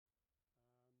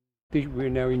We're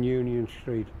now in Union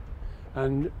Street,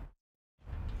 and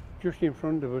just in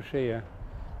front of us here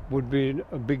would be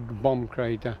a big bomb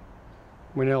crater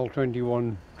when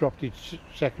L-21 dropped its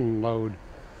second load.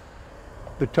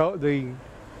 The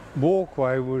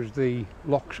walkway was the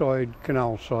Lockside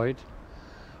Canal site,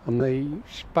 and the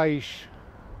space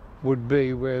would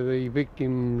be where the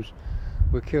victims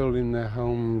were killed in their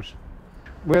homes.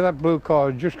 Where that blue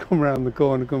car had just come around the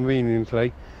corner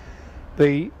conveniently,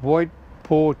 the white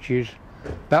porches,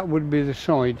 that would be the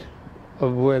site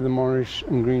of where the Morris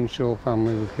and Greensill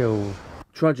family were killed.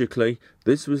 Tragically,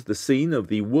 this was the scene of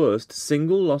the worst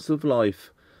single loss of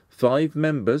life. 5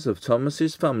 members of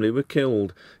Thomas's family were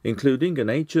killed, including an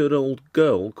 8-year-old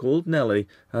girl called Nellie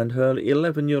and her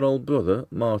 11-year-old brother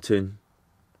Martin.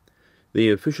 The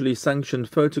officially sanctioned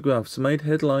photographs made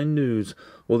headline news,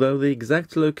 although the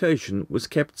exact location was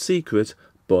kept secret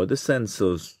by the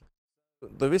censors.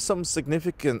 There is some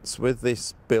significance with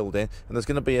this building, and there's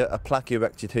going to be a plaque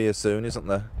erected here soon, isn't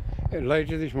there?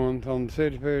 Later this month, on the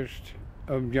 31st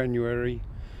of January,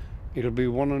 it'll be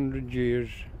 100 years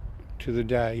to the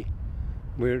day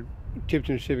where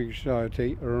Tipton Civic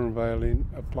Society are unveiling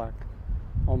a plaque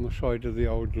on the site of the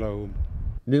old globe.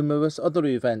 Numerous other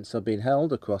events have been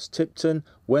held across Tipton,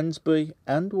 Wednesbury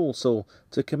and Walsall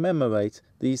to commemorate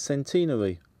the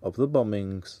centenary of the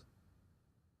bombings.